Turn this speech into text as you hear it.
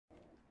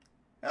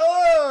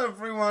Hello,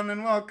 everyone,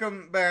 and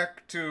welcome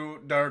back to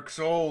Dark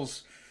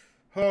Souls.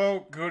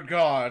 Oh, good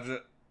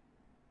God.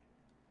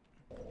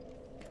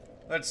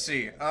 Let's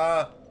see,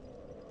 we're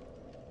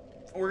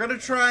gonna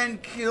try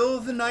and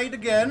kill the knight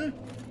again,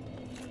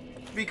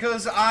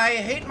 because I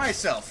hate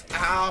myself.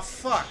 Ah,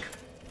 fuck.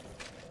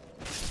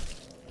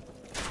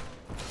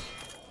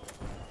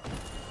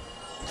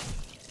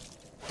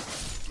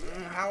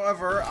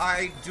 However,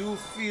 I do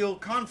feel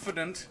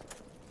confident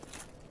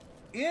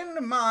in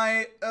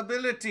my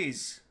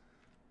abilities.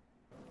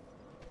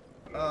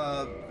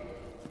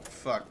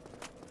 Fuck.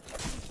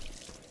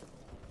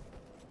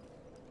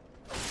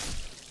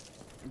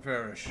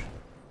 Perish.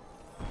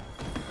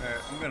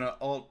 Alright, I'm gonna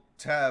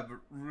Alt-Tab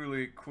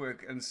really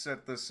quick and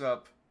set this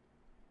up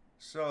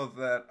so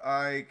that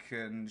I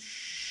can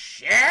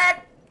shit!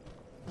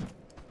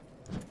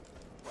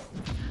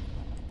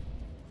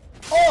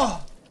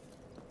 Oh!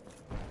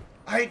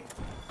 I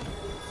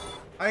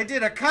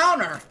did a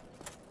counter!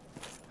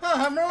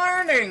 Huh, I'm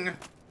learning!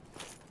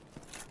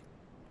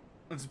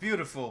 It's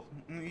beautiful.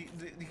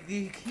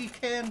 He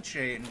can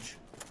change.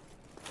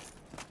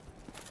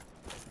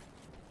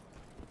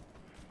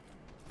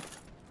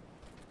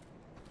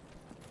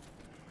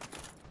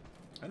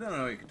 I don't know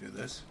how you can do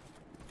this.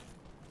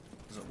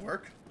 Does it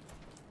work?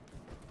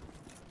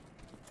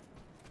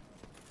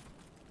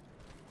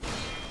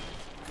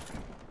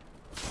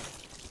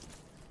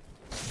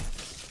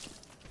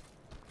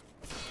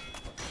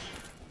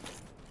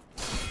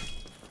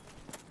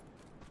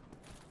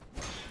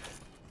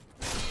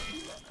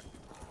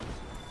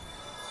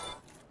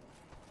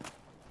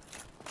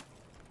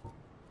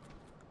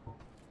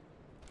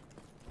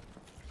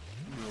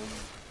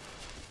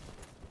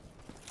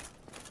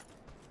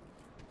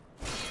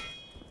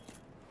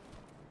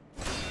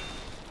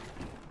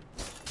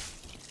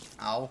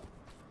 Ow.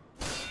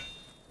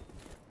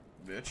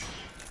 Bitch.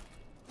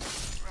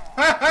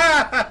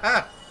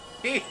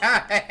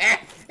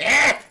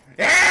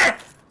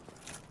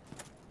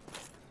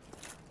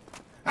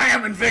 I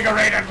am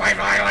invigorated by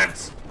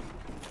violence!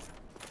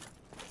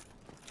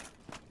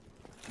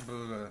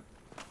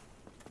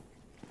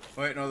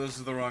 Wait, no, this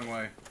is the wrong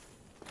way.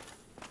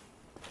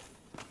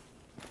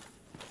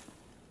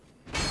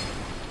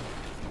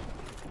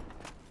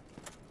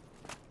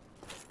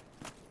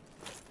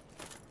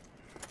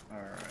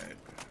 Alright.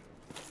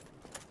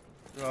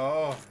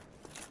 Oh.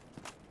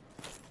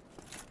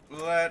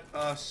 Let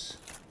us...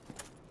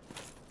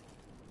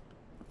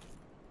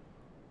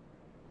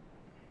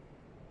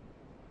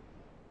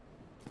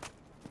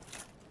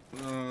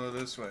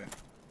 this way.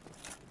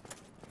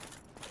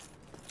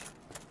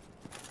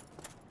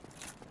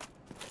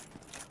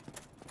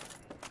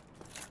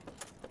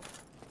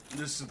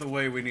 This is the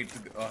way we need to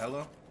go. Oh,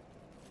 hello?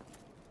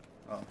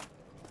 Oh.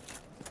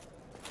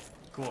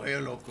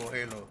 Cogelo,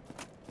 cogelo.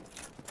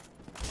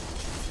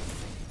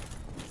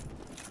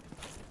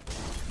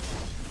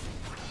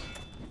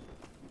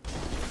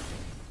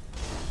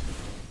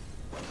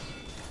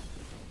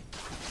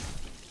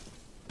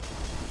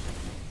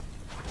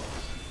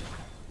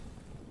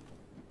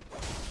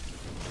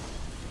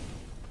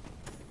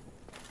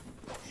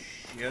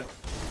 Shit.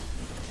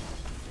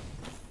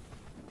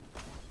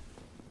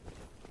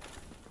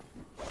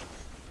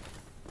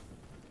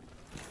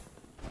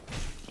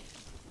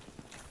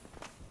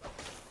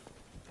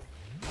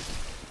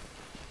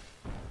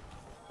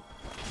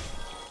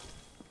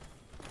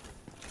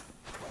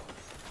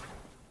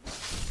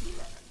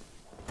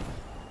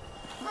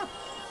 Huh.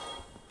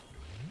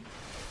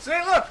 See,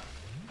 look!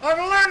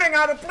 I'm learning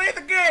how to play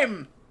the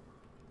game!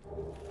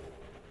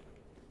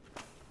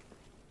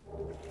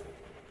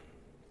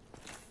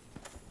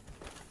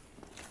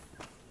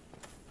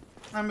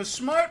 I'm a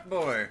smart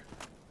boy.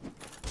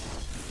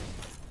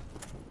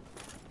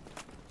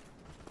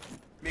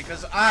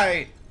 Because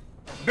I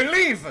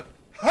believe.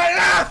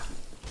 Allah!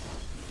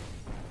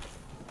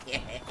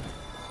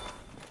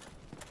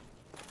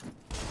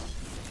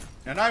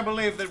 And I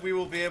believe that we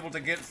will be able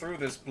to get through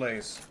this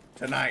place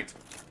tonight.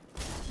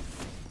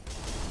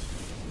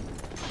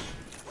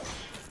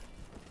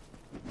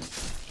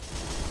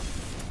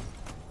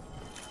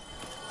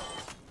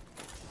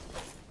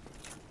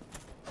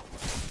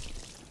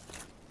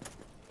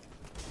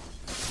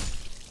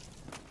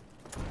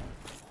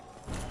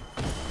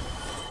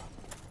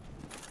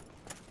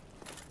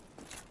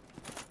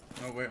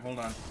 Oh, wait, hold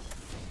on.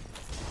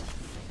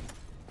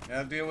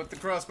 Gotta deal with the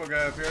crossbow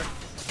guy up here.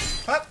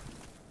 Hup!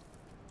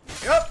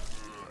 Yup!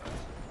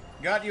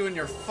 Got you in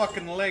your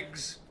fucking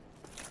legs.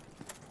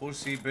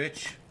 Pussy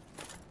bitch.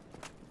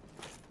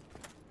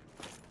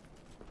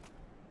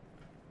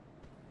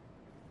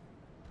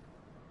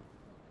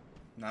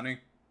 Nani?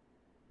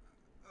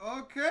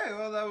 Okay,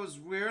 well that was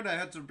weird. I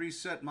had to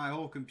reset my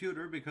whole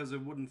computer because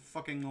it wouldn't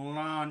fucking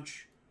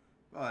launch.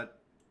 But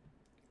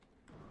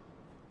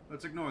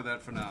let's ignore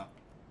that for now.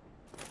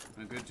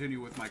 And continue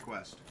with my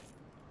quest.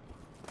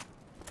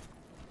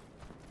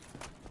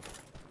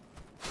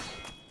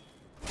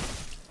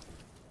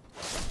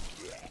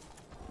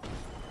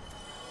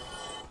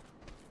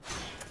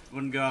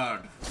 On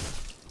guard.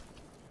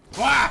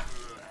 Wah!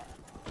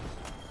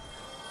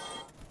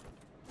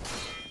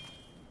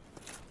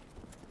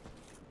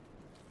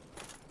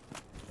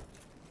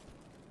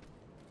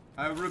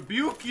 I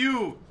rebuke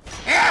you!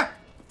 Ah!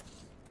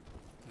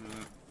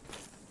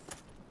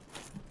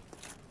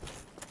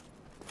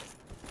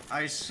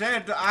 I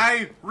said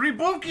I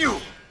rebuke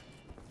you!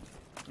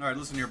 Alright,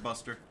 listen here,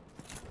 Buster.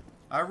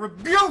 I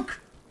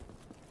rebuke!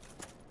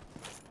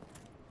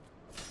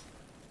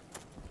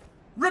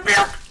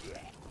 Rebuke!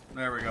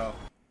 There we go.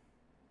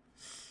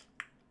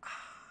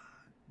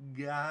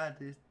 Got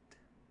it.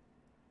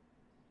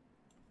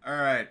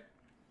 Alright.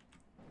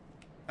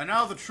 And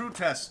now the true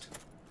test.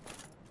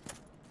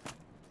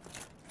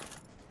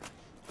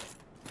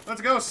 Let's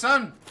go,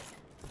 son!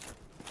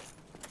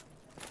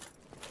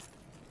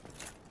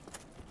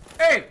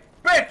 Hey,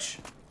 bitch!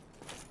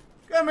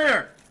 Come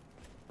here!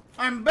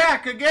 I'm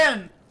back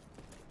again!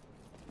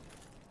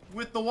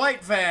 With the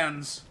white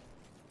vans.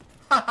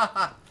 Ha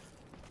ha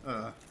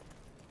ha.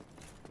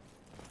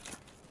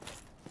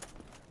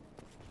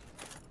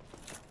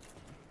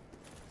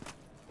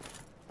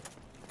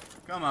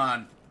 Come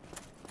on.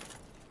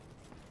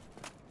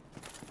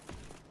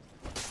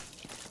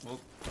 Well.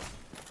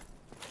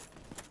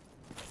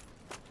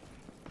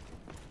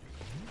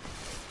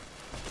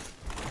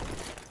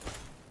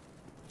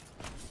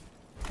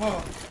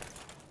 Oh.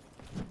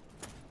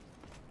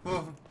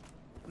 Oh.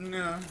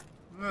 No.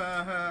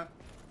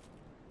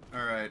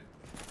 All right.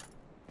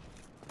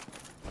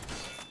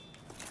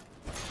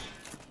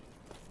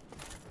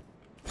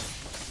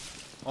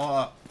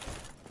 Oh.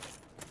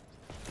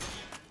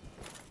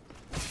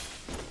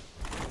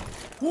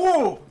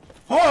 Whoa!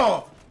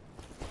 Oh!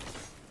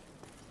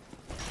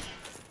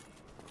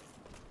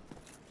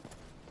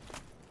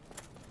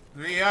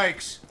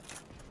 Yikes.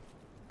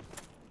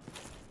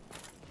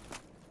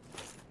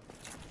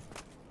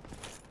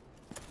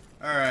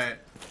 Alright.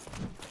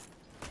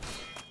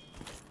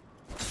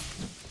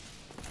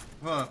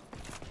 Huh.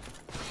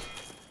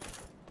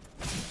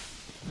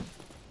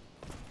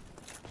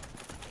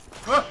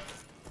 Huh.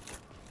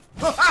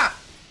 Huh. Ah!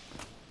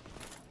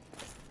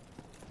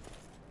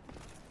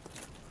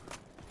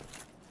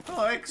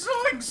 Like,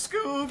 zoink,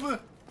 Scoob!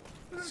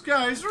 This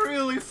guy's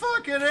really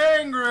fucking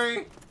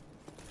angry!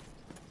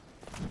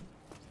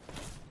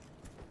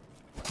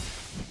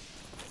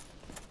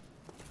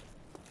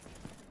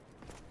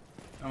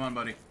 Come on,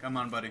 buddy. Come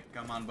on, buddy.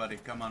 Come on, buddy.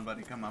 Come on,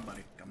 buddy. Come on,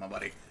 buddy. Come on,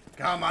 buddy.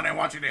 Come on, I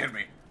want you to hit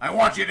me. I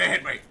want you to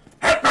hit me.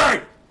 Hit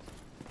me!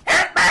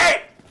 Hit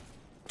me!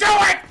 Do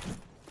it!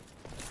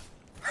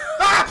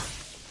 Ah!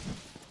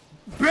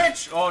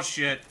 Bitch! Oh,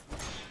 shit.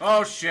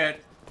 Oh,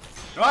 shit.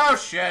 Oh,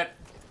 shit.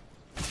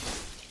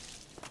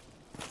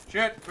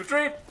 Shit.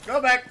 Retreat. Go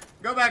back.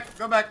 Go back.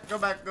 Go back. Go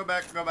back. Go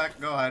back. Go back.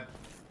 Go ahead.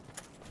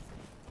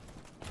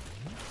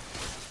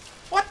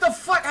 What the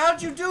fuck?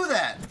 How'd you do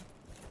that?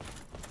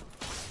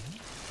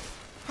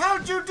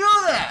 How'd you do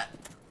that?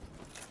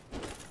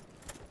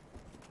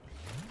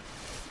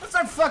 That's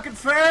not fucking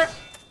fair.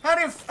 How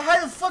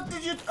the fuck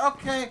did you?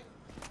 Okay.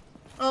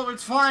 Oh,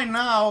 it's fine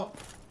now.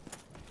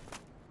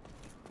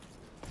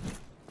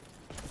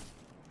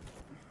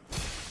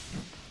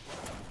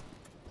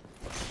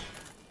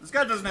 This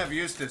guy doesn't have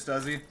Eustace,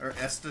 does he? Or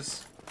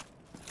Estes?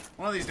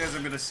 One of these days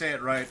I'm gonna say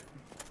it right.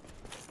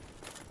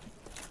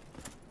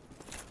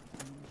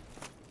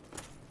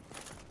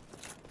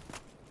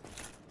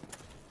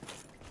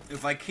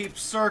 If I keep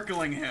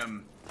circling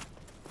him,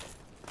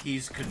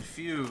 he's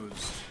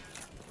confused.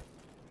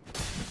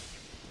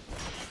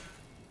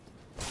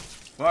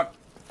 Fuck.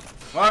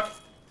 Fuck.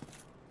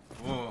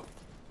 Whoa.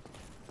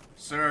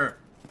 Sir,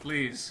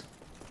 please.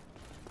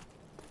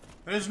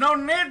 There's no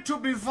need to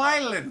be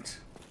violent.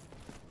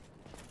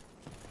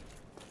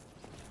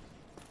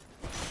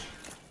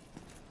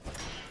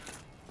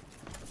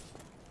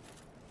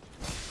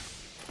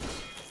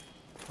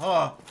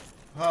 Oh.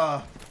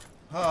 Oh.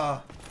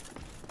 Oh.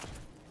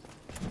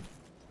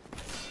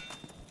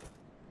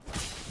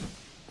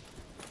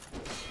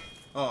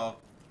 Uh-oh.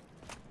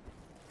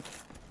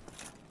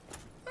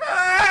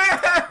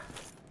 Ah!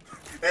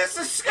 This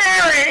is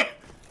scary!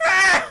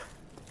 Ah!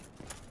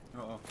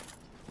 Uh-oh.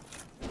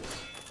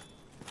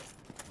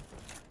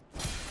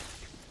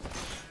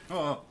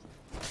 Uh-oh.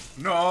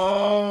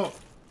 No!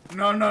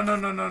 No, no, no,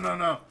 no, no, no,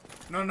 no.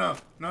 No, no,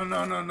 no,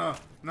 no, no, no.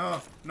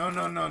 No, no,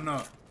 no, no,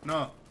 no.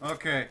 No.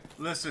 Okay,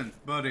 listen,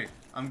 buddy.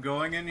 I'm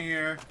going in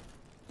here.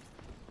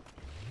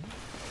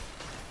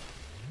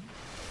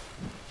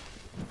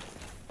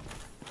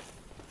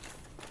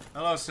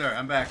 Hello, sir.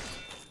 I'm back.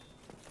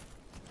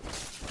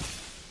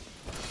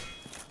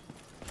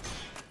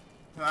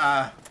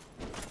 Ah.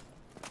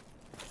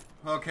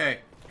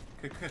 Okay.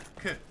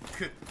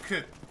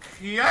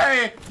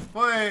 Yay!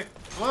 Boy!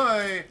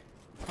 Boy!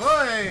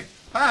 Boy!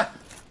 Ah!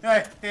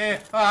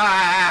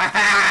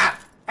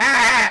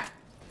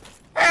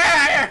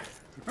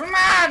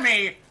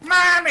 Mommy!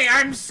 Mommy!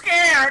 I'm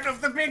scared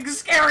of the big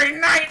scary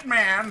night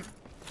man!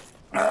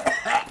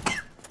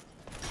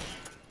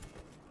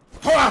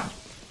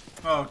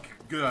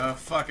 Oh,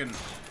 fucking,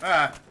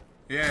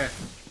 yeah.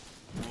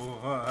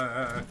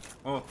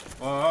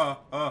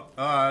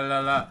 La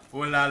la,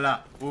 ooh la la,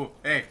 ooh,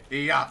 hey,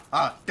 yeah,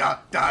 da, da,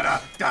 da,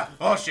 da.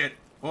 Oh shit.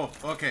 Oh,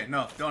 okay,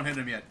 no, don't hit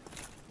him yet.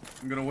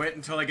 I'm gonna wait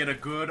until I get a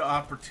good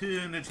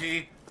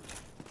opportunity.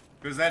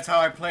 Because that's how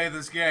I play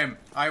this game.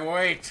 I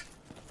wait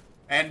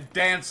and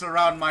dance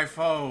around my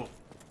foe.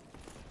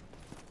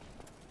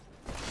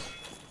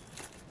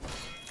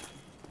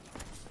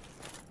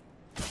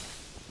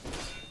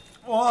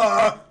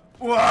 Oh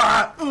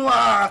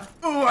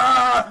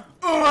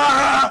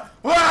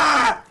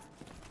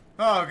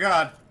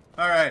God.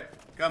 Alright,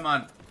 come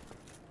on.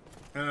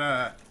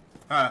 La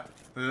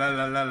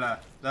la la la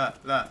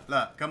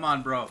la. Come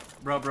on, bro.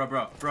 Bro. Come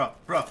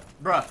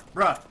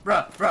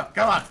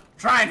on.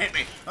 Try and hit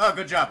me. Oh,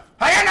 good job.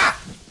 Hiya!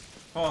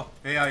 Oh,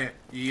 yeah.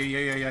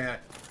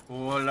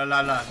 Oh,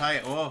 la.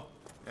 Hi. Oh,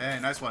 hey,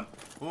 nice one.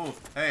 Ooh,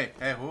 hey,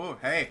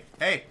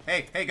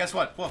 guess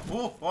what?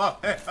 Oh,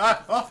 hey,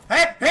 ah! Oh,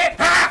 hey,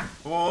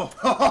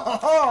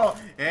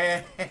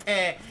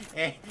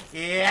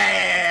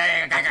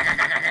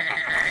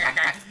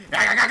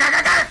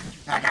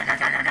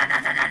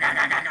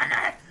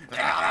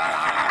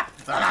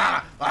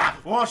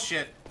 oh,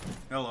 shit.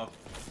 Hello.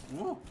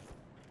 Woo.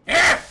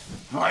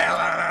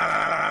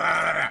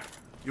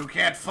 You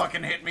can't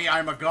fucking hit me,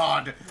 I'm a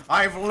god.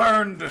 I've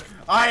learned.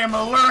 I am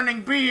a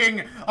learning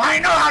being. I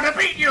know how to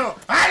beat you.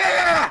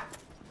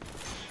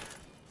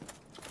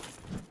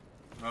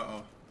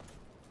 Uh-oh.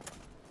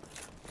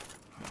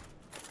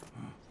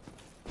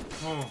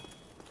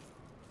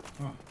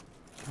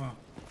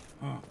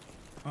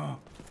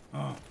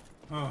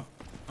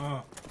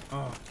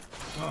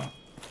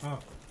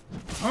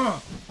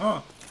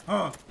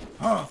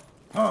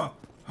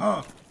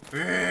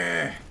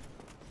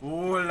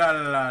 Ooh la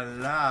la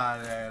la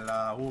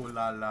la, ooh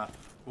la la,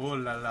 ooh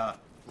la la,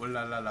 ooh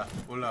la la la,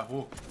 ooh la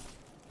ooh.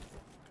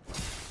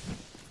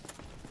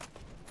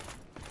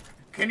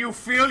 Can you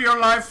feel your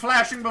life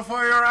flashing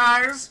before your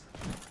eyes?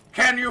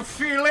 Can you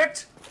feel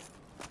it?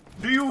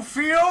 Do you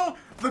feel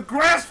the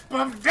grasp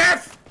of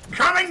death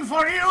coming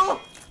for you?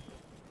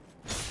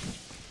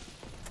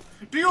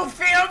 Do you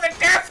feel the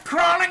death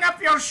crawling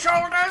up your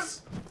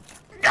shoulders?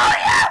 Do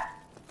you?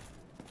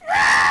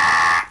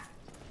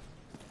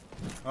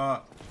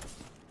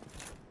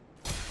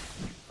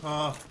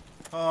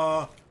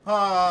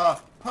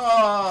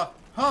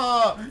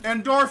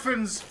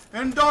 Endorphins!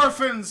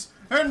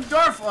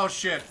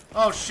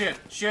 Oh shit!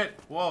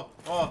 Whoa!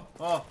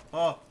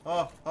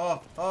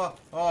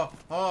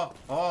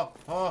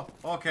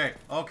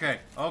 Okay.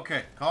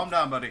 Calm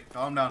down, buddy.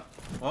 Calm down.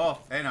 Oh,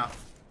 hey now.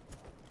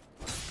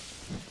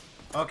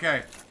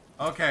 Okay.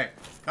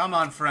 Come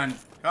on, friend.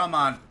 Come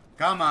on.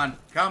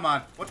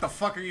 What the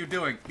fuck are you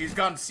doing? He's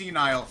gone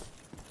senile.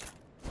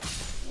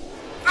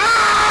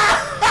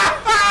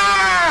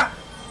 Ah!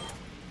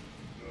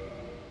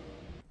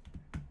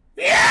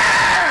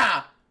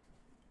 Yeah!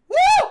 Woo!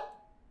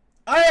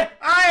 I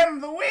am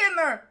the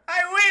winner!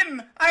 I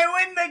win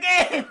the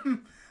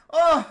game!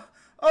 Oh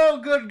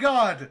good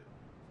God.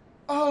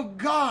 Oh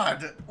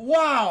God.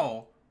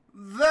 Wow.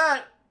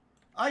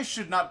 I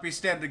should not be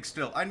standing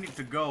still. I need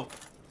to go.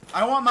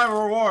 I want my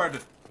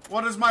reward.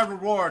 What is my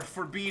reward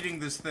for beating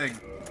this thing?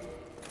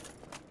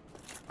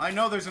 I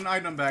know there's an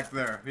item back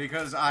there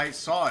because I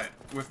saw it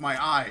with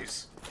my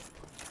eyes.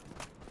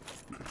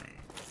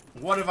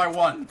 What have I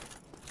won?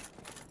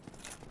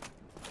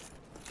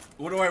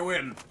 What do I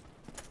win?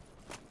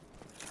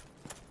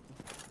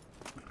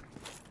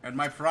 And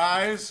my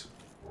prize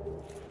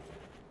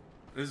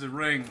is a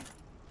ring.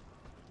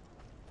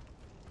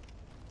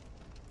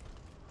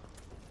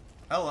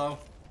 Hello.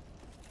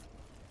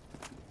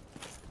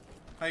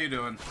 How you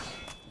doing?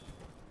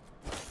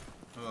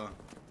 Ugh.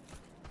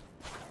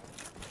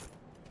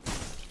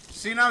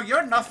 See, now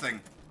you're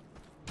nothing.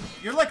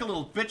 You're like a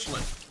little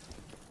bitchlet.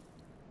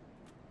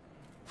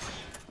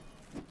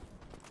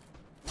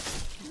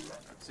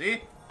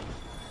 See?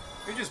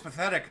 You're just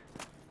pathetic.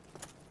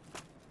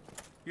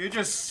 You're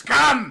just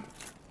scum!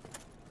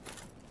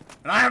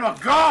 And I am a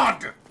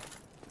god!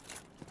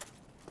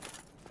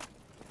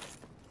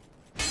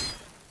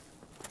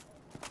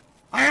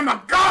 I am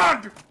a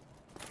god!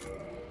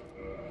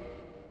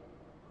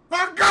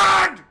 A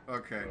god!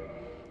 Okay.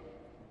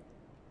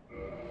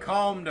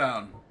 Calm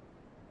down.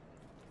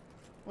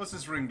 What's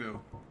this ring do?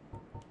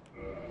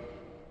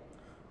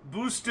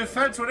 Boost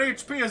defense when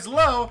HP is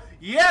low?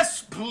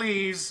 Yes,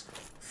 please!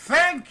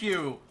 Thank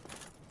you!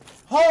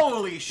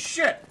 Holy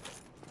shit!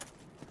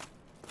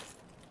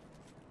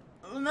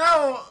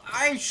 Now,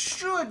 I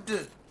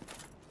should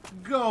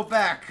go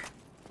back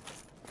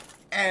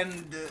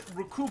and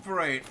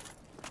recuperate.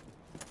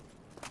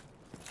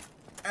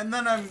 And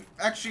then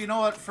actually, you know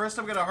what? First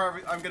I'm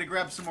gonna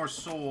grab some more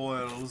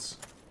soils.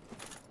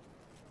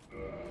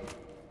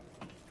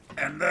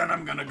 And then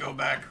I'm gonna go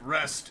back,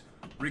 rest,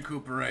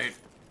 recuperate,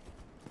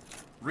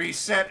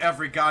 reset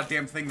every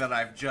goddamn thing that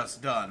I've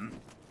just done.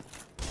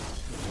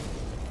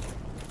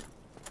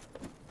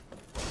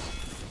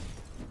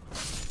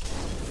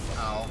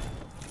 Ow.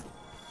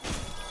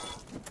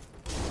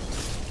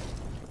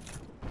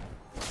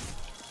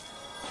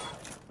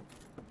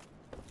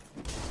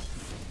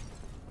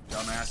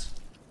 Dumbass.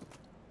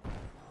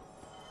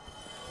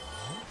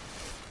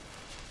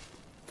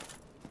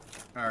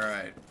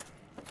 Alright.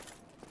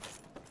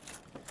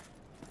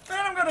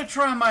 gonna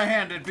try my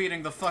hand at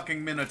beating the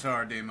fucking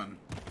Minotaur demon.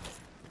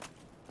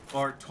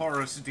 Or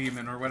Taurus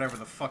demon, or whatever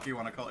the fuck you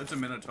want to call it. It's a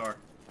Minotaur.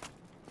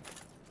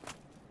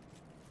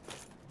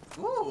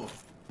 Ooh!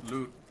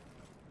 Loot.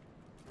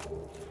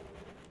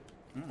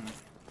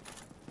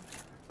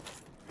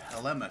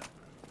 Helmet.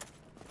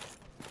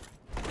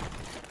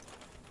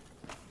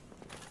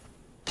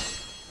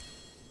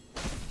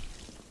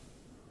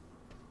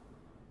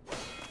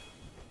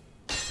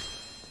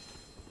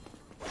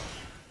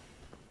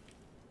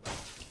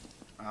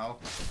 Ow.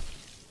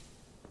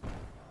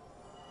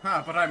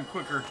 Huh, but I'm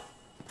quicker.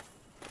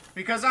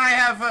 Because I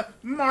have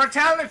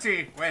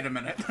mortality! Wait a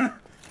minute.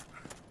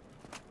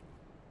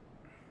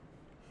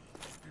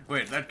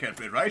 Wait, that can't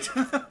be right.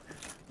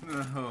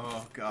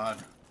 Oh,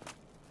 God.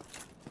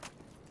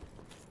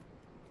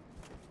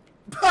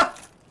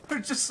 They're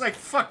just like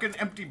fucking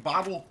empty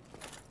bottle.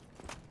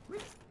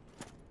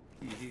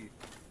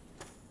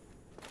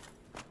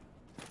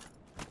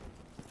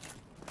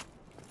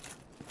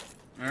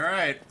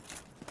 Alright.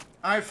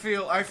 I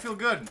feel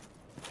good.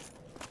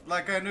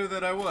 Like I knew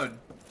that I would.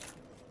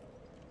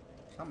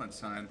 Summon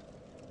sign.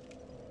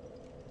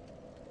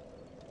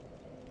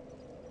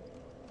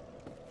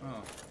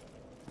 Oh.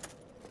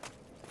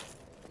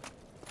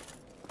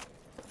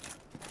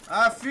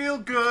 I feel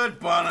good,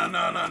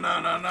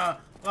 ba-na-na-na-na-na-na.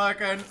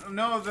 Like I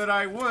know that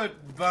I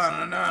would,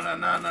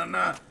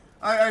 ba-na-na-na-na-na-na.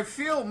 I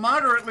feel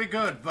moderately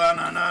good,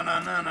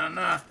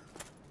 ba-na-na-na-na-na-na.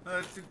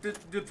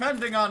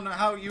 Depending on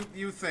how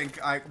you think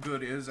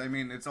good is. I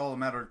mean, it's all a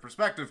matter of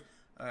perspective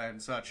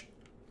and such.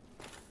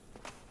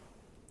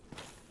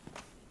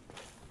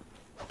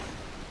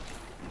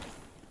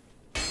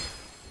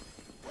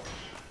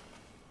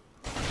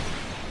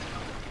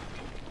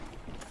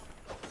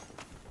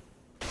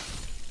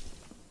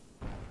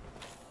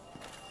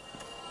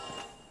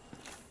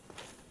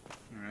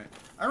 Alright.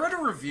 I read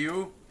a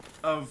review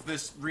of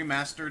this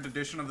remastered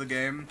edition of the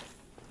game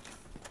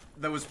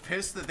that was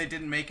pissed that they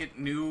didn't make it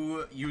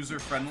new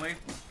user-friendly.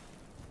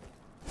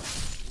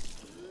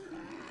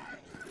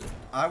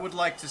 I would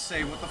like to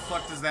say, what the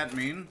fuck does that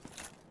mean?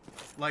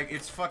 Like,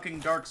 it's fucking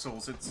Dark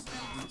Souls. It's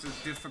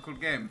a difficult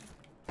game.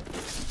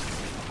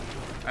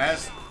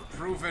 As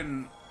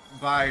proven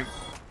by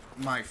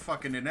my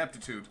fucking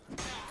ineptitude.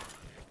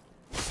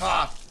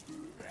 Ha!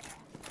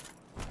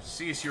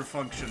 Cease your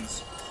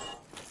functions.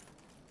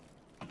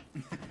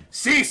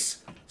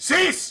 Cease!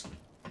 Cease!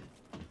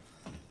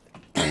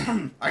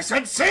 I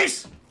said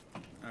cease!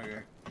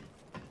 Okay.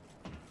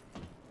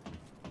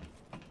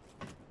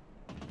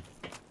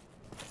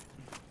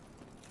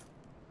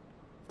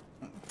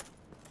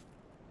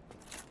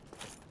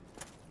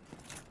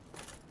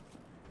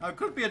 I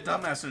could be a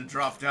dumbass and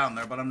drop down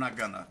there, but I'm not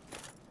gonna.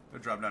 I'll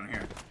drop down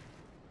here.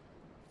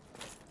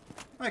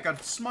 Like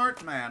a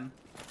smart man.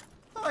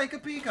 Like a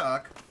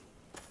peacock.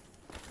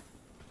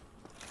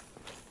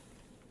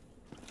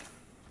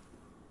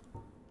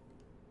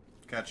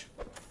 Catch.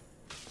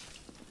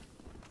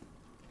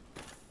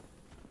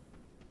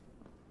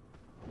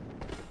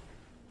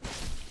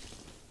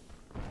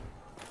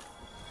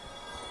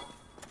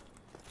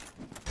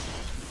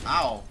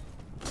 Ow.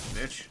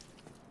 Bitch.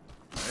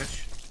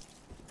 Bitch.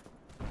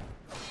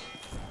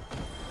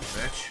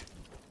 Bitch.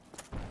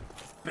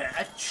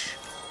 Bitch.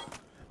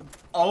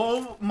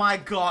 Oh my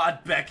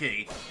god,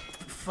 Becky.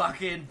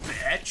 Fucking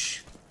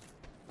bitch.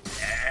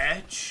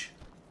 Bitch.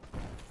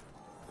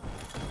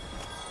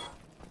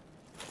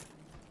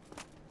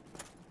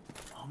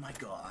 Oh my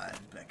god,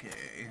 Becky.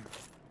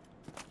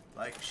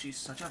 Like, she's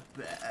such a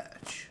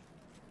bitch.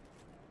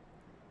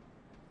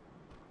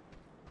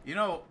 You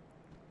know,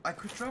 I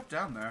could drop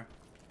down there.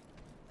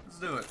 Let's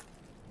do it.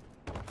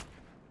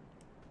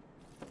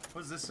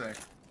 What does this say?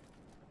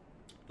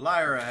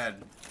 Liar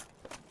ahead.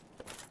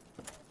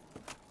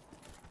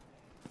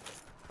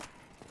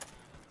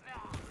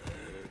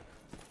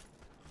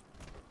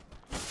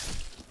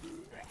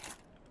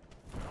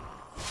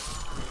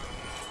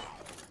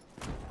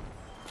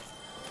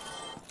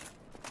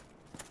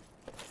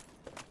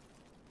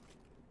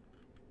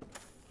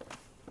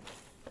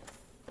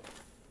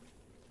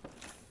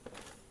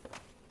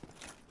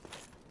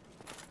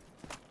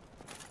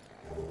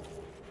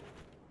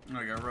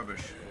 I got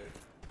rubbish.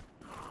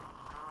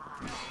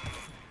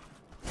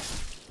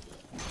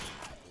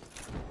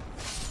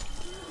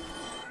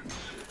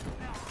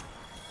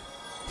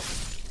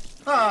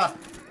 Ah!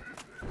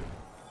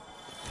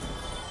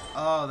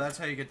 Oh, that's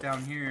how you get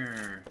down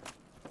here.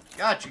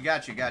 Gotcha,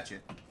 gotcha, gotcha.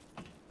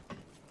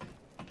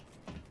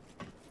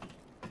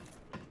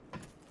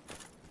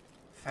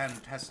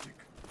 Fantastic.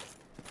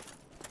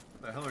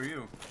 What the hell are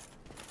you?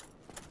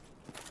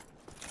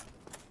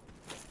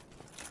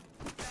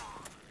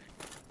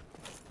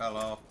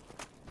 Hello.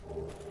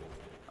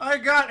 I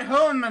got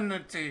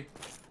humanity.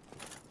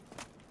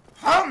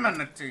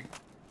 Humanity.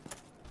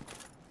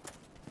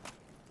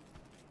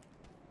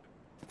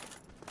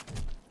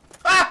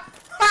 Ah!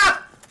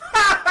 Ah!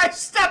 Ah! I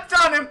stepped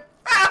on him.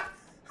 Ah!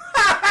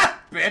 Ah!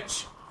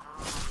 Bitch.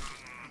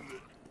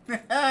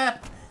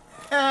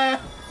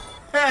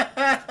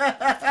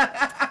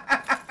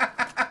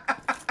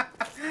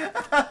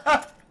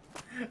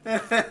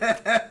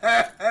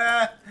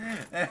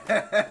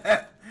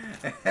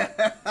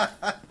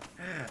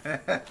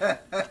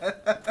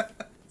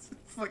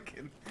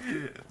 Fucking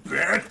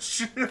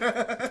bitch.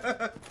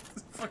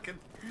 Fucking.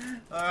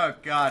 Oh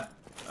God.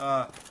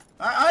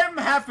 I'm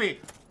happy.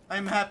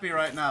 I'm happy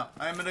right now.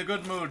 I'm in a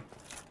good mood.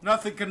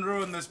 Nothing can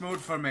ruin this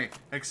mood for me,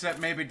 except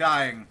maybe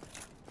dying.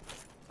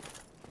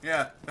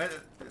 Yeah,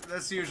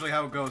 that's usually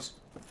how it goes.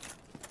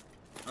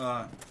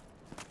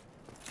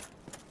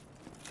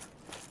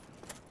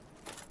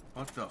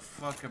 What the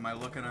fuck am I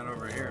looking at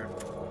over here?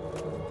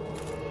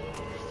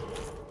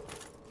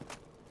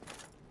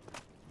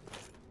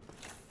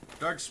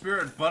 Dark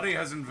Spirit Buddy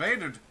has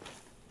invaded.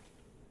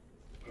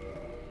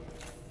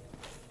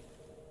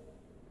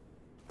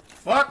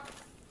 Fuck!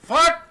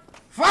 Fuck!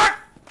 Fuck!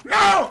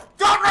 No!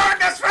 Don't ruin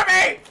this for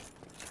me!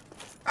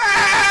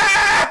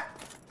 Ah!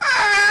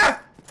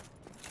 Ah!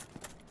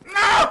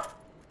 No!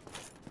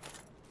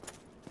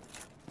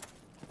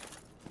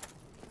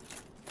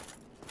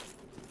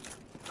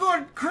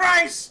 Good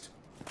Christ!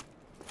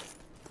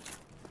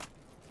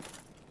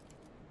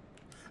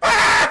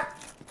 Ah!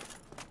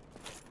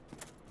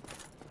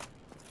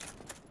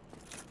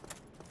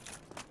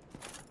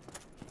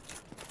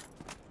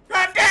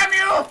 God damn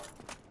you!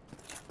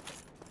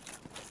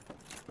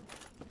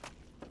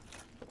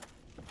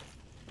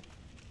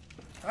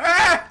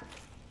 Ah!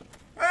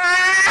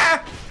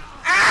 Ah!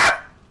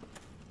 Ah!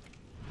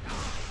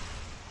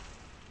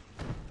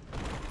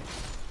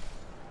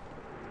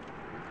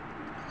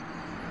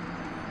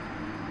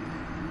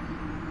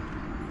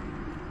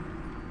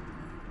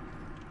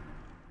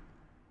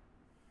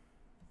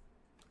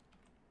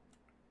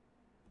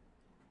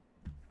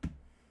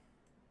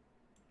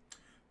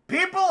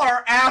 People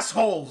are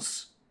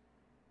assholes.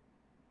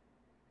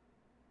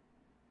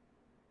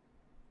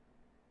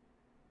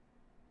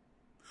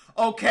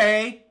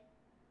 Okay.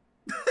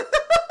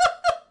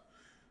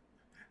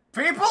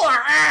 People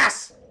are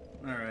ass!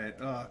 Alright,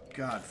 oh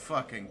God,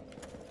 fucking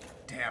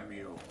damn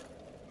you.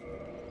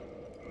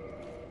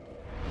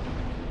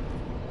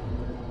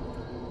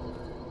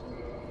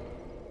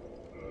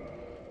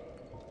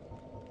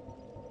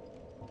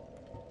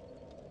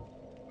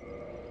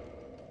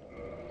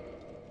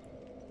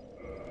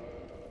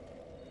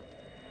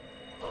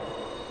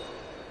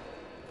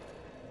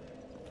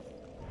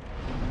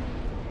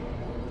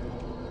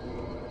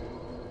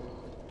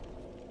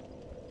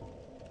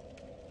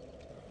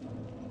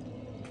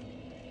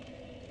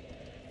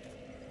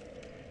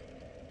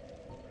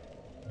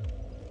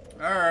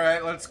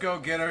 Alright, let's go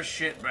get our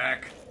shit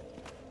back.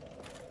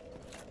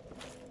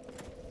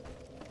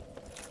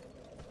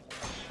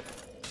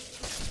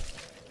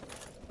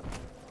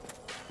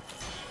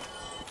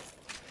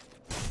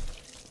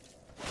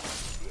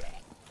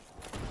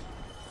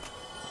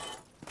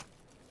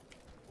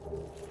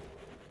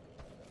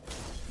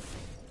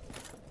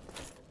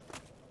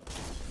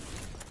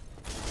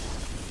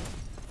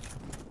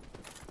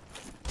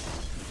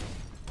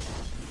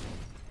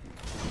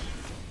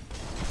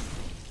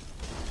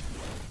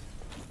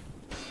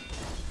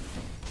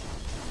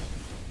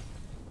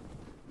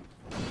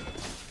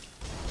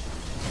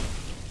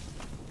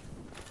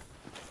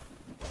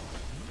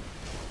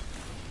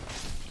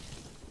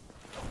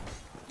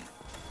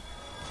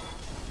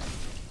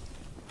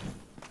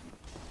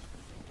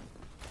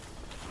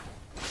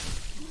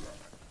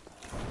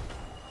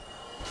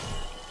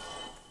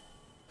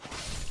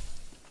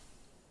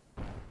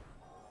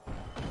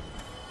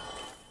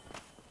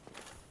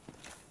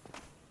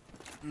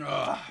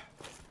 Ugh.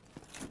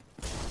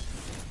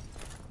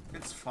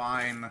 It's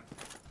fine.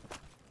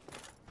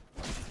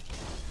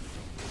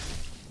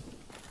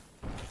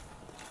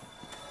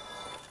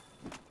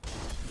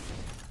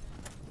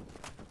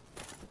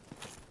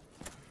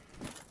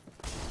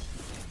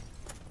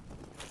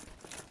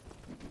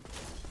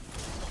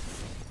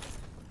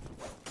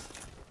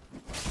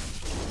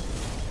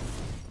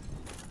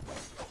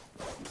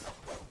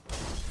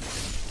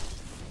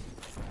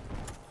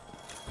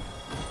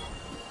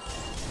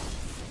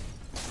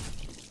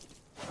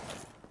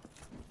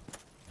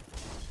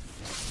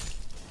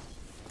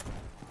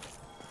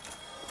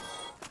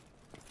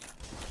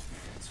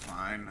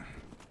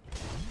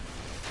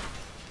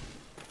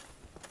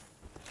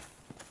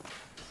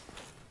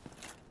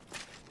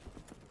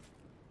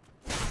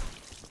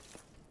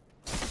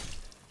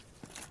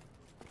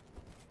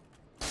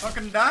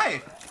 Fucking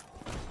die!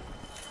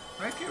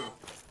 Thank you.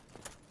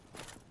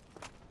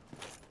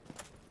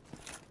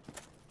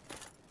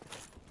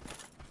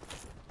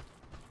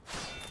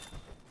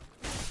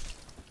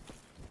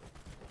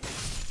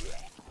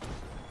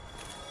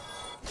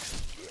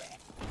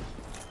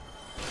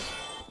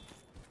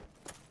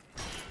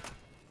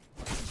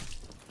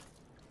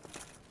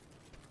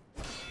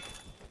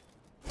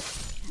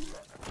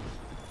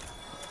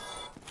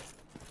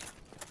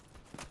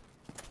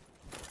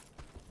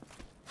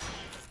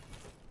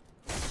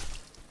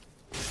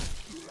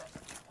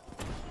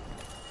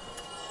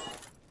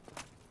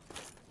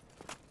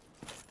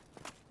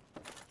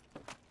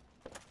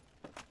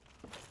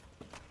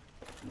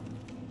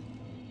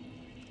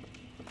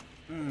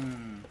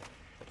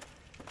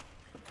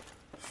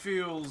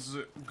 Feels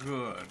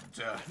good.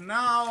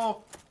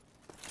 Now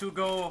to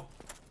go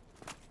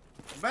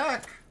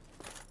back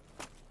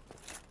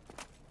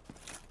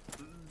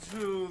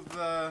to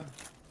the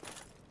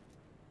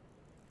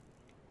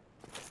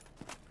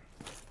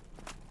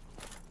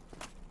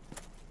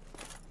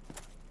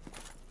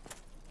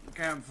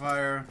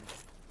campfire.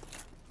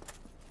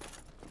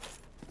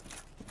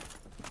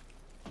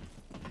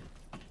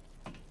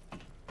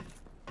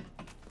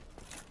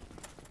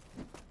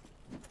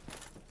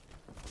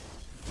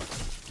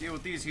 Deal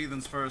with these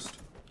heathens first.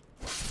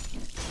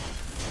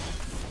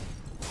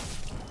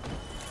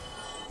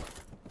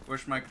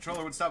 Wish my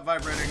controller would stop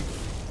vibrating.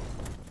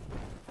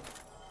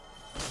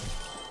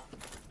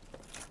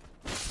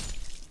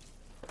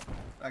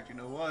 In fact, you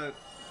know what?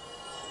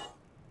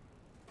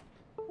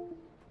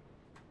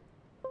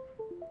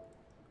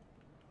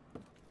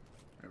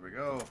 There we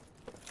go.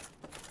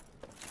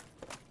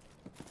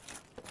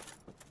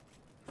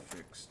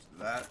 Fixed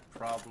that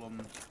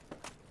problem.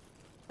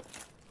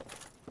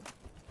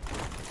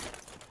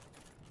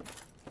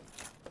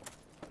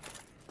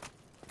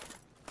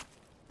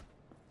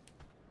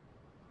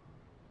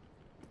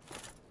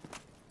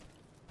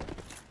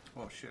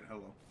 Oh shit,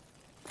 hello.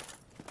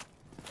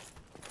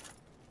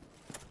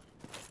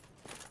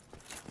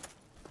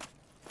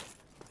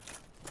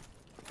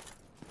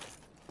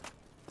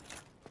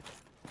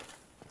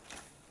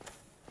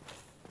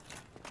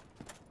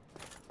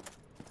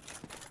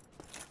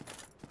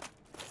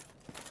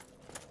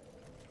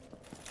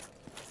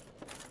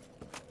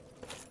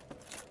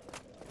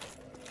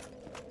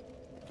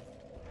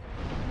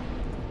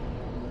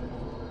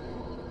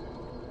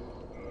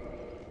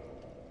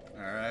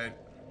 Alright.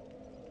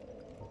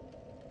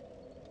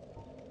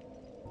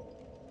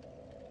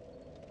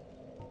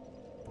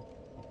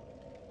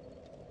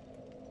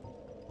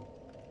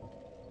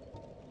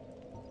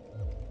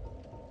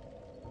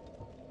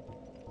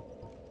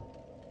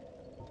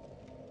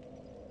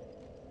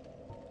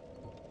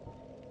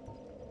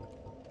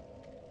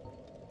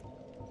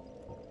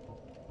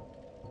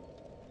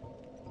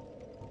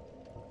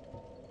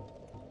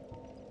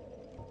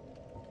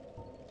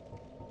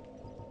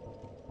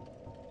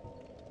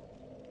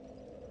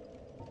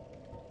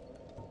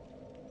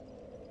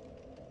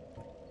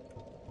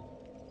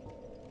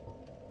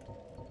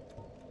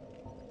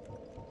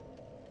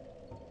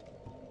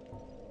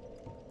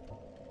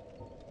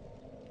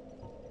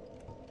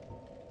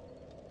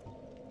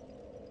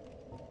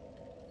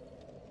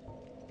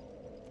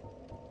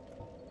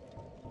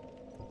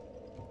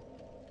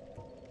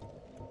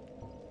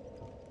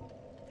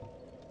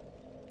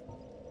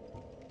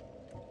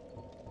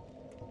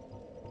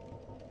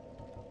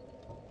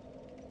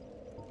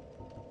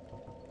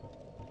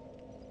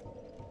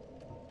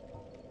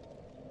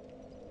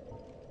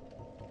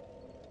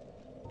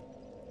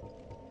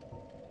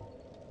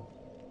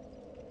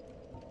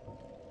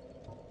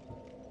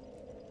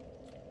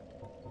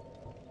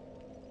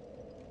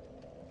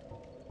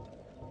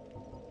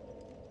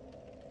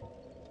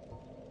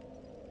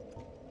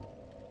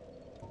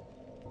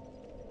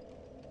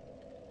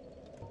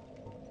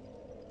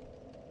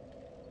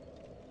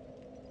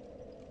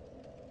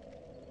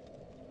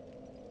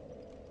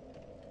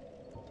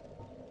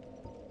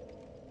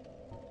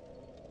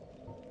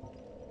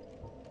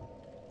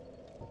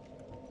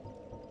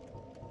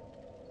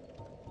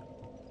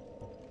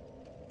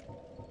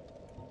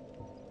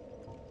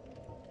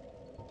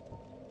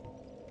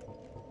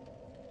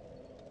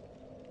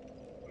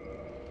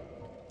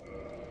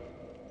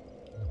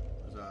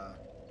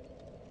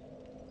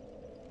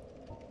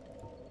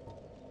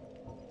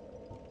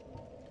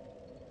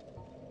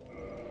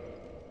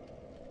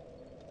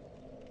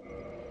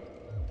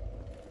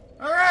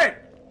 Alright!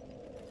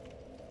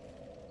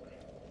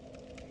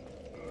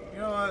 You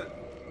know what?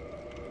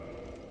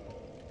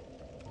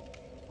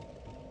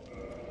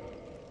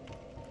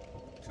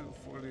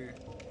 $240,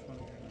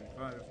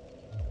 $20.95.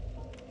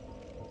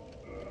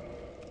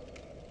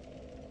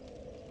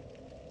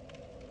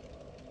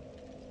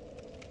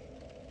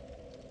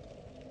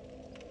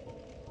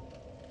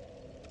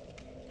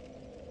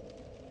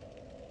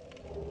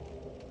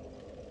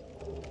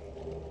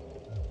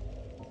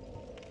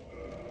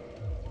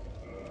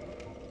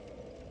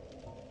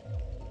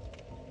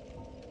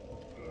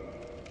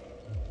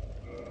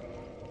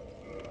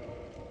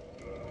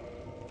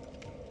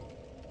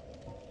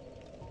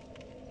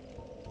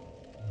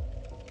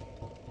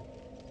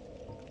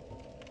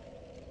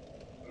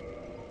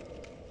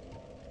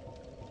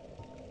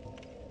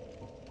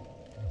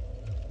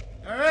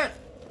 Alright.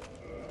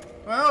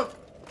 Well,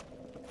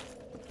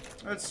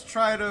 let's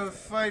try to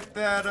fight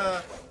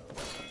that,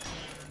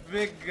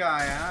 big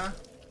guy, huh?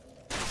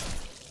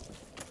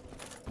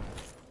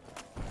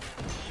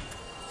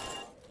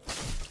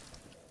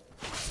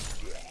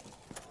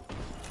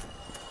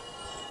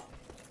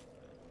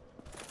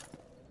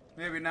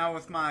 Maybe now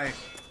with my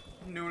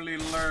newly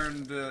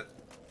learned,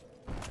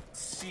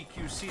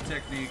 CQC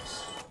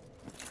techniques.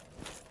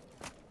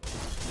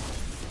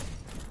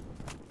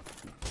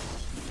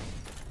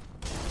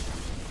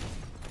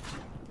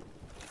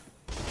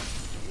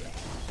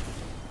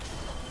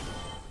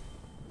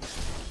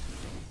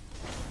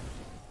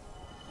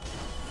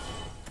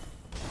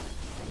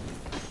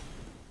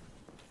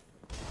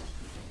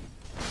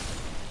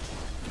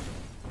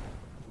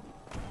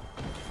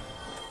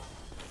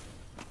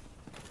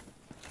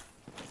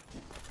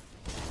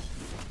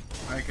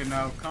 can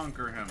now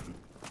conquer him.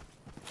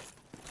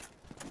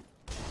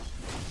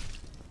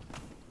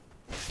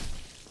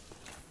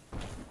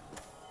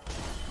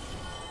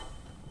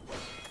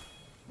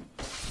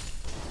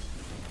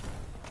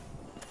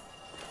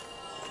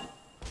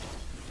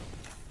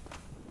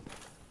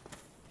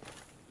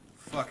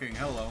 Fucking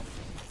hello.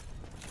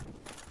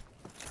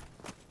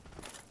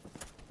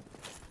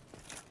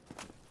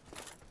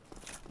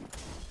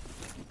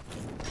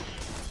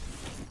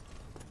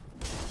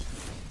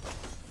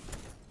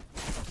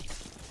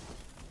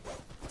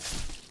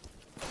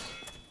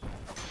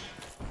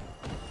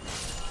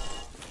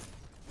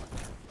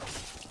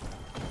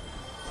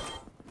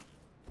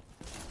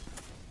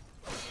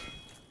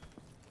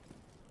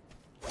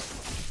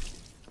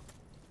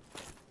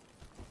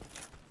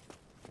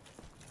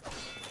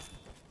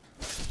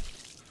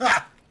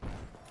 Ha!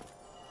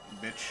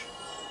 Bitch.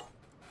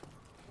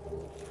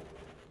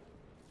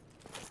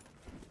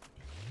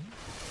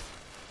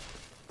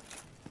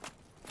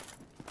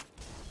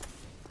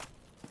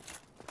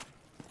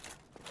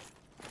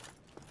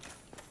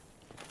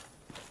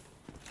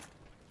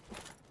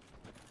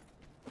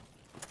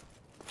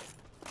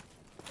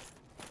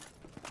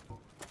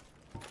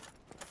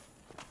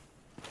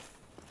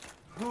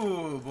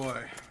 Oh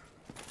boy.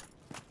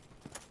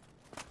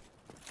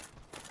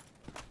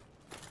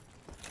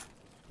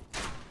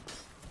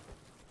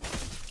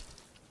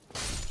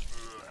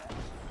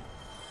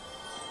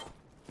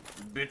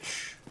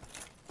 Bitch.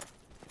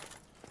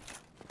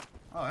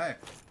 Oh, hey.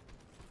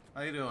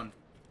 How you doing?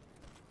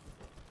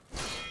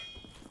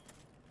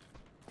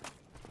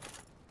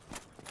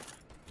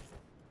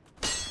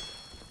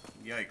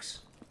 Yikes.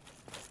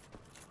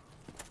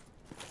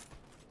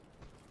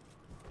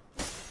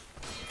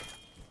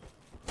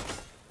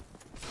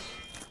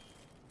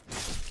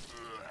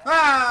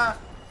 Ah!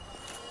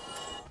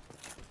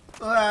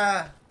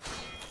 Ah!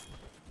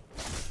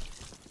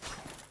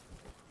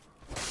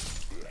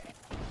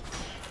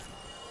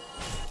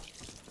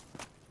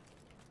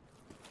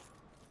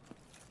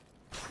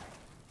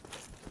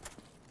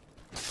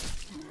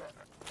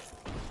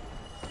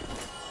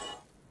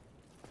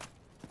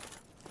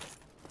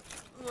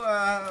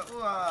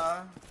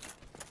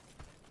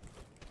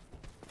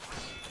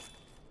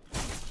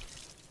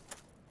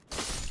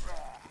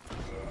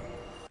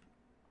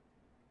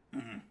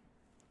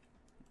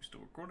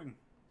 Still recording.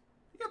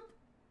 Yep.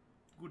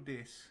 Good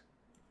days.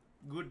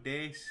 Good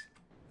days.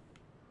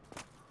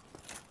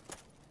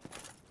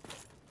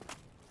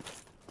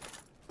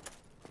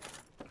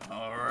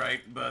 All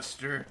right,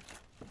 Buster.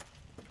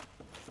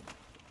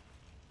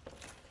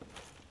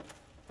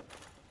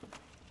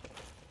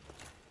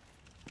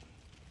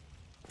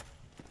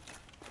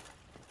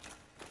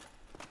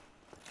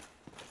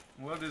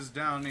 What is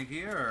down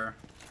here?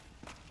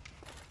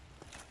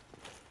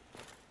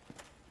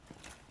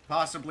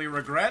 Possibly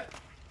regret?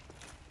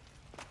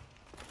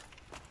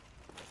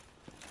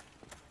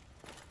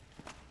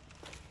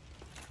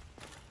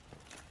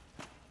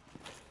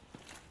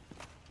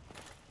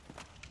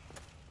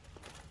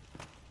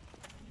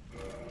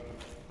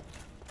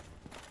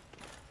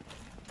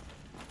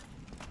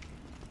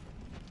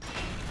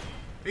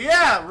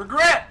 Yeah,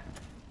 regret!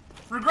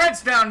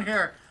 Regret's down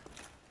here!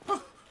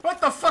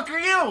 What the fuck are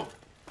you?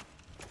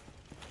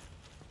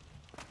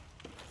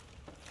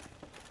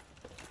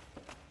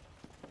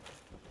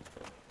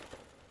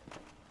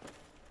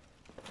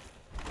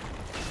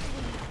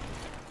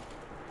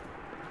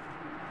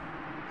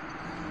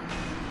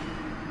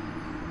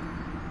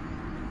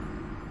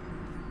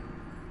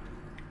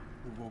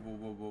 Whoa, whoa,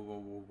 whoa, whoa, whoa,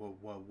 whoa, whoa,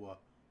 whoa, whoa.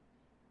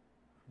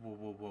 Whoa,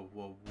 whoa, whoa,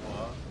 whoa,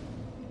 whoa.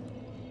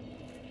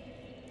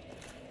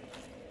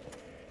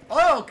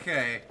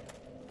 Okay.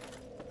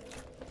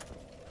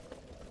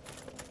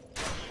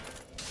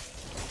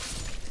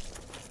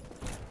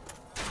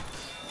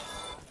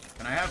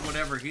 Can I have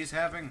whatever he's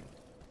having?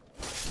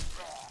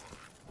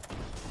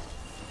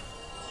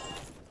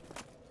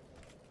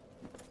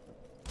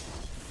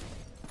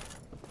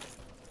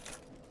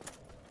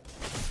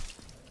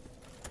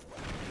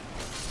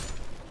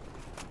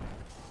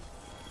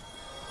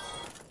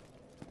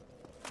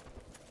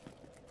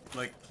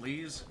 Like,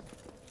 please?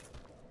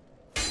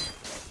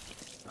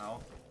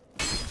 Ow.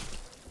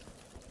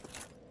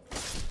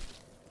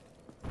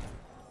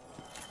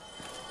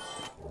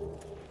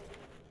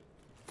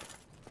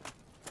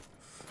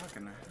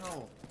 Fucking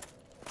hell.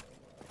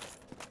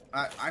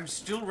 I'm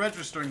still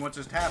registering what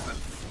just happened.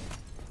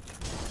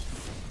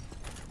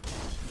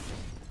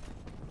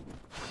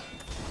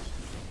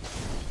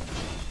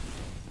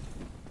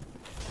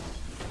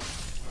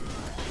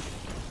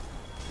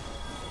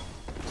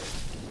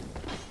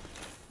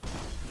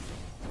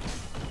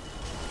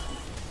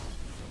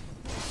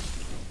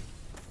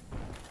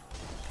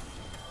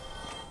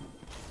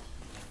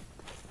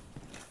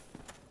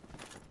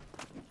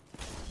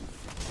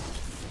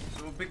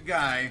 Big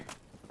guy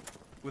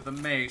with a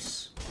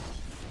mace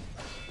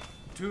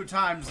 2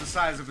 times the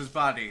size of his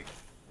body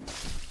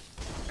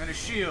and a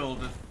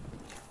shield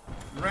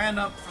ran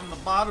up from the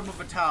bottom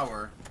of a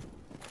tower,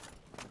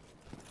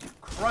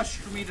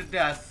 crushed me to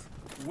death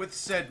with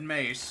said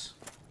mace,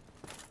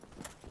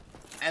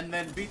 and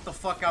then beat the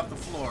fuck out the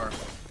floor.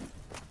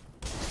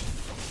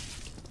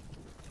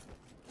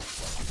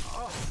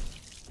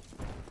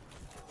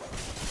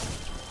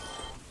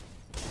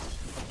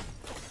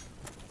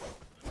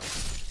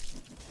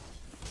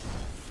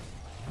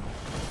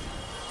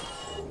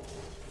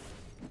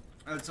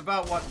 It's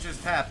about what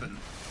just happened.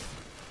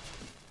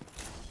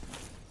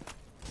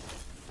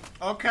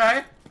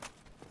 Okay.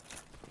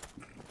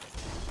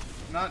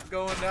 Not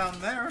going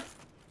down there.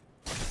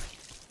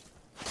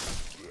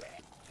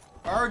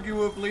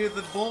 Arguably,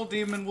 the bull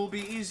demon will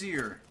be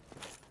easier.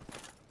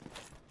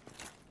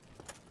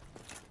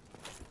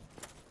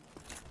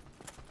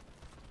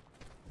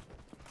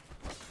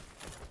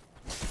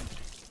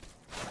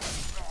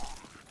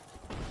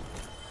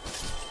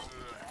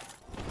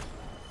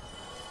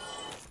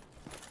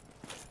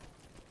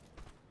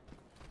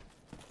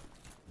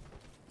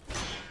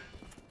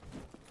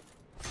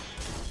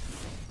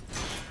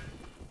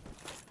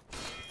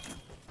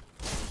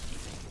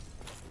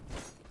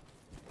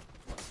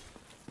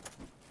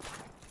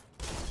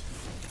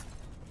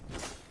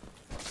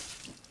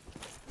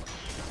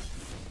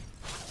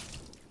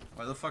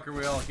 Why the fuck are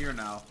we all here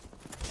now?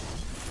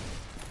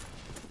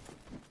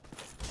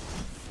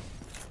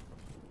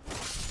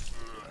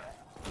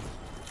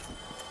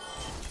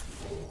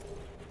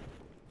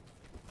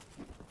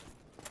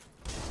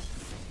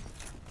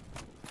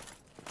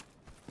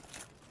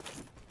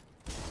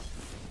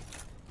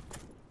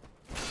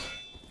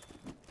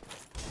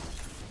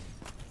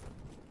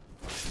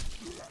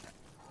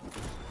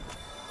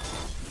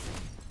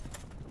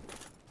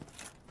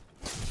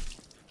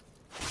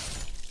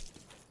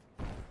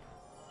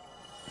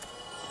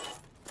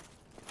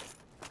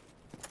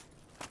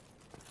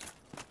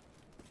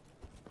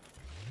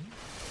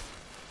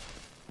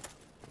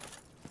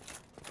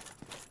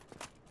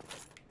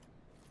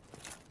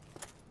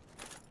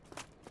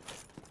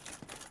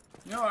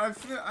 You know,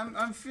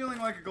 I'm feeling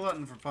like a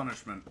glutton for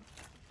punishment.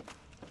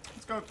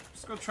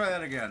 Let's go try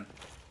that again.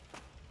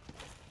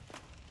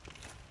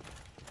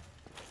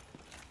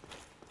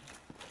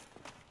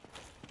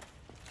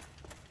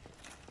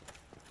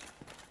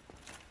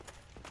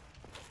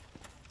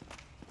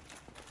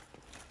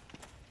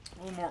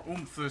 A little more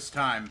oomph this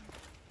time.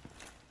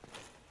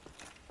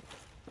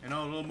 You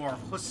know, a little more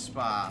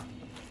chutzpah. A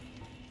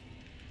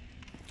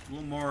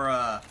little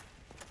more,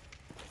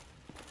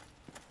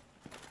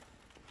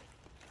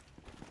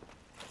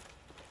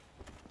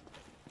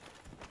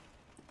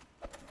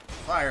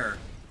 fire.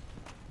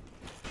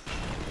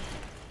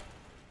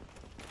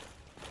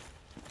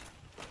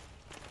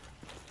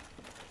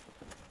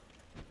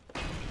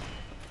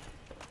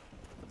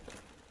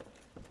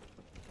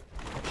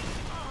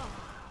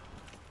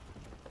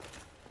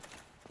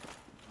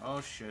 Oh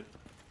shit.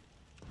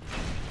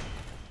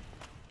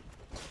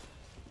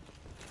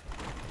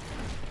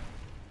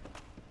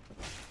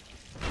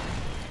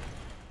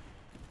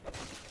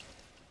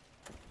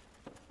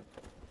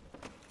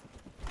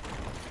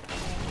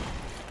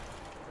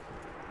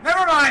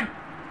 Never mind!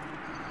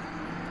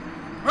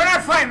 We're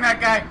not fighting that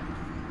guy!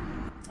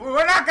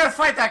 We're not gonna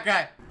fight that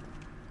guy!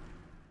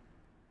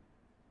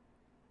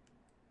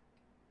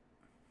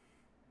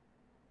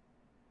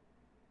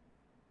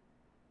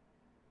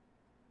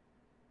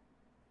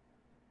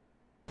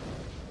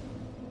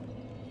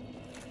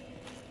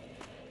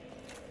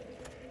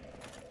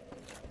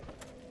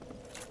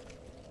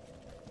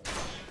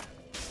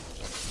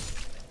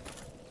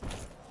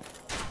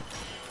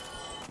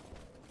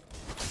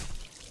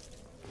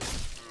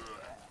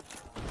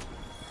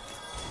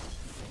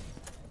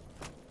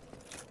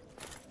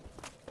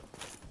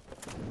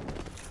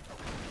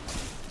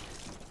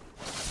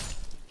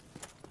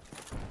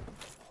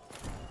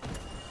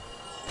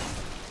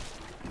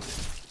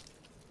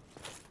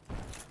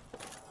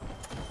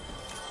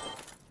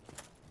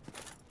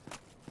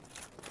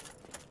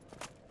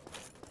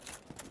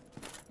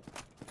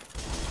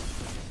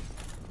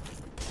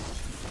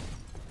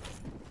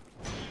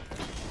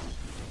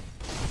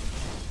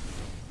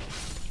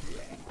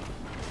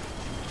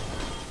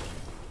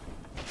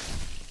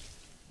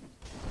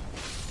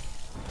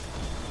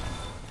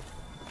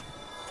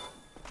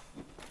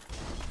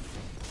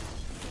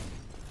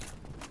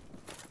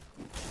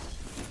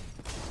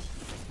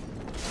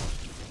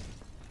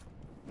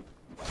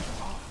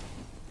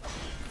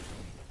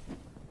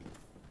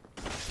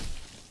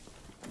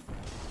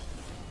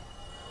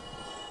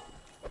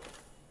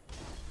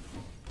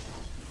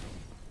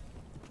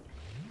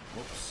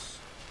 Whoops.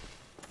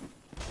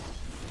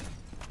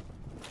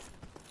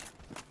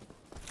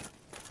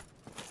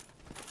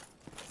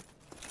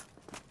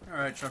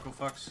 Alright, chuckle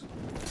fucks.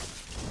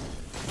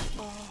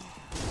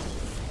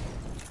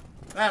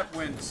 That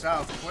went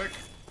south quick.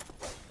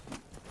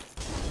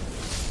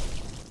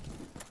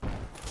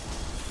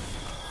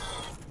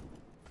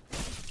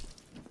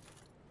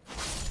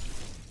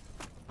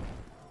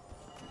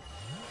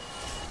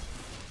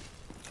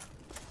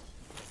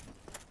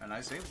 And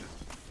I saved it.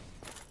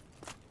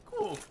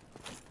 Cool.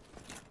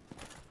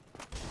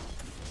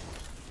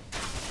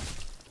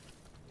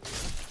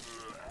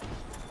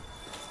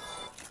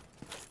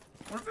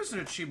 What if it's an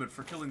achievement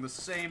for killing the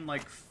same,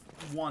 like,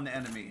 one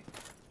enemy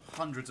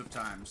hundreds of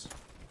times.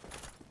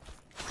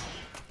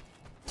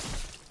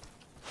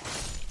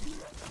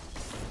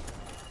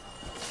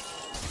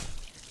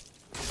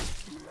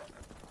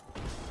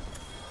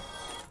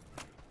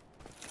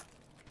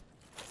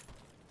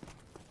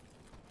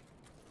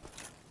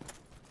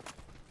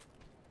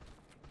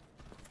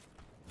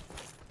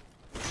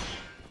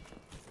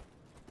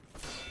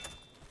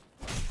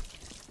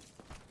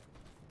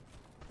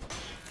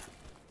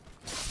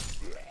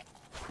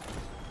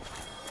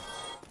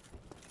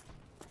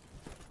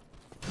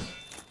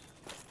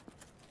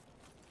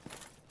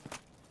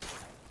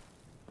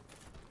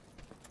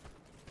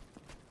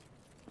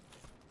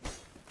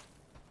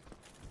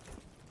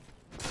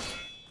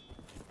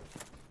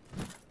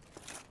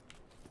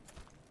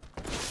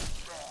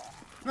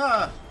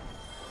 Ah!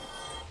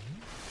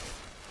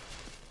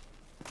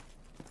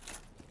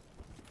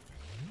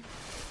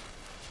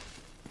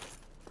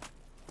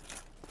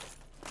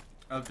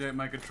 Update,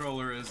 my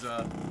controller is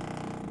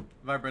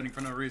vibrating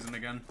for no reason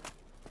again.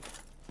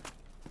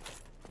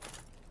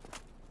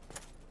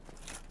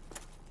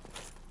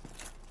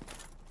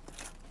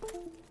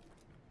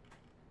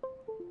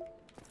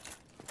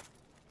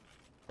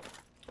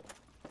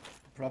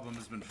 Problem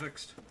has been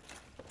fixed.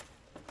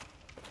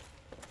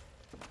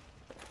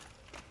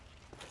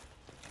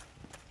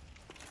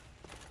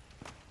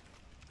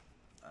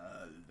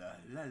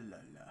 La la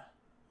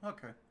la.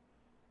 Okay.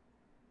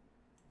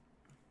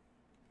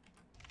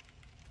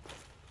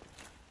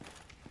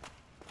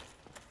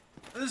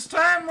 This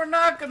time we're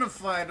not gonna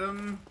fight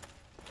him.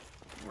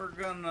 We're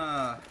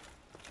gonna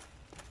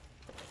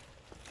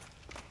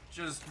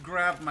just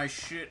grab my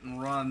shit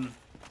and run.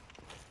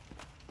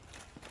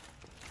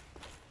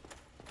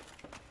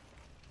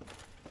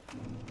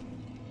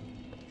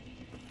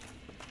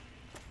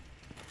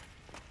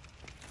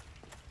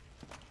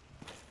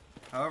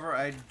 However,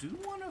 I do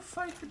want to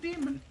fight the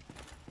demon.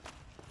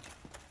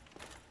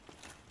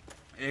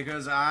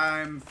 Because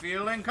I'm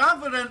feeling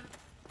confident.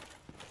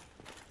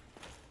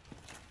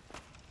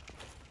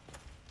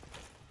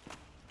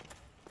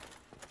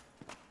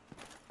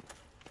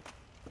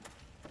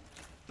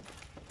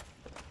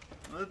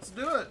 Let's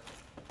do it.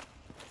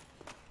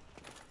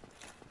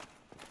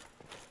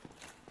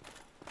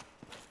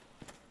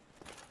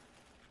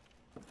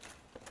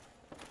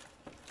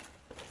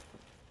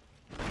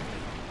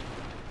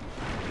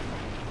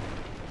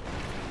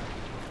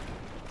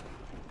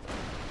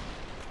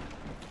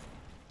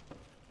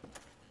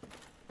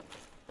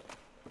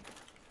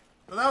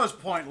 Well, that was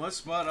pointless,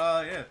 but,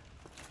 yeah.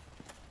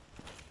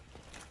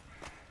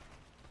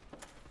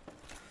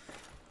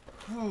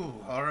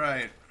 Whew,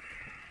 alright.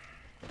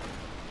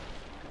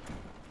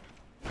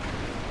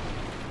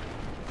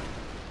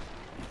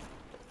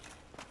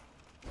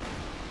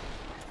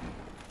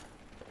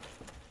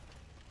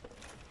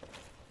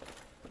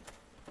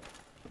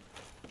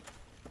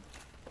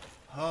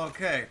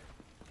 Okay.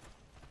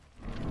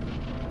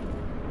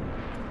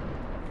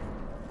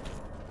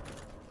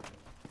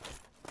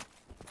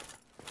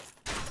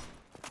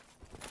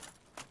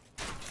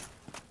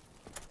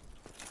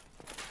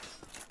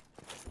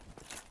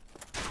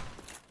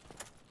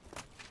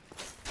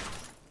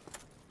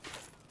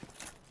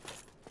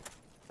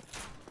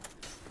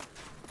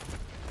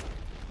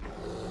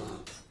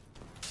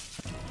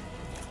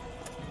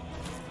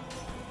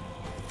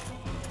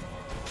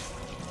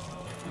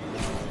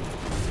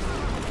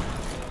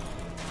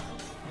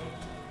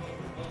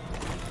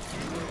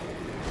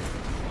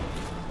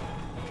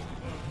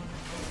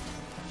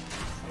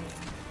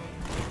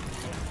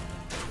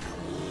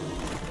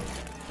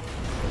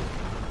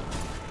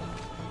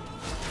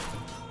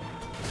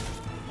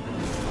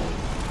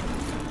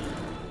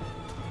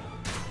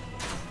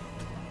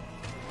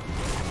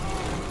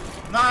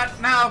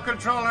 Not now,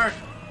 controller!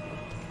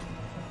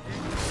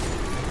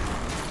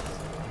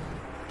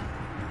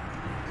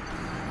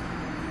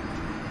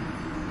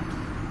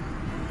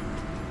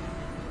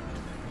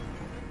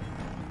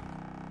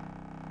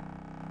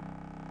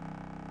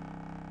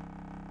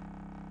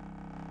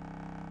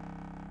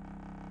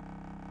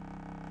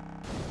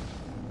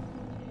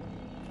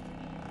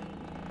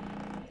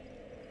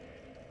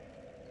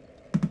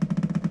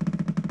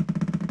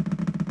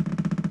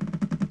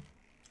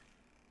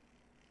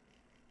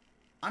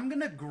 I'm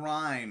gonna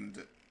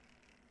grind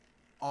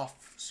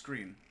off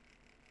screen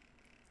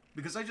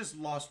because I just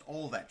lost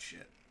all that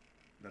shit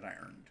that I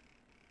earned.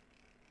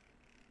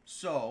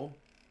 So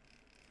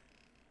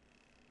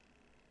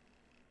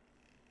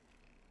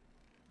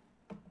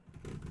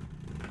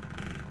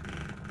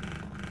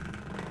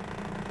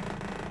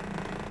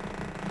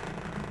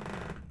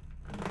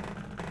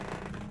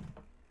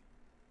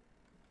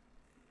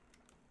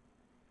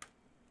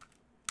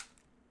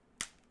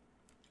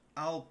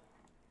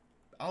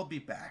I'll be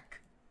back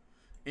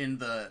in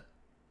the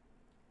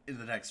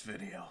next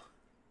video.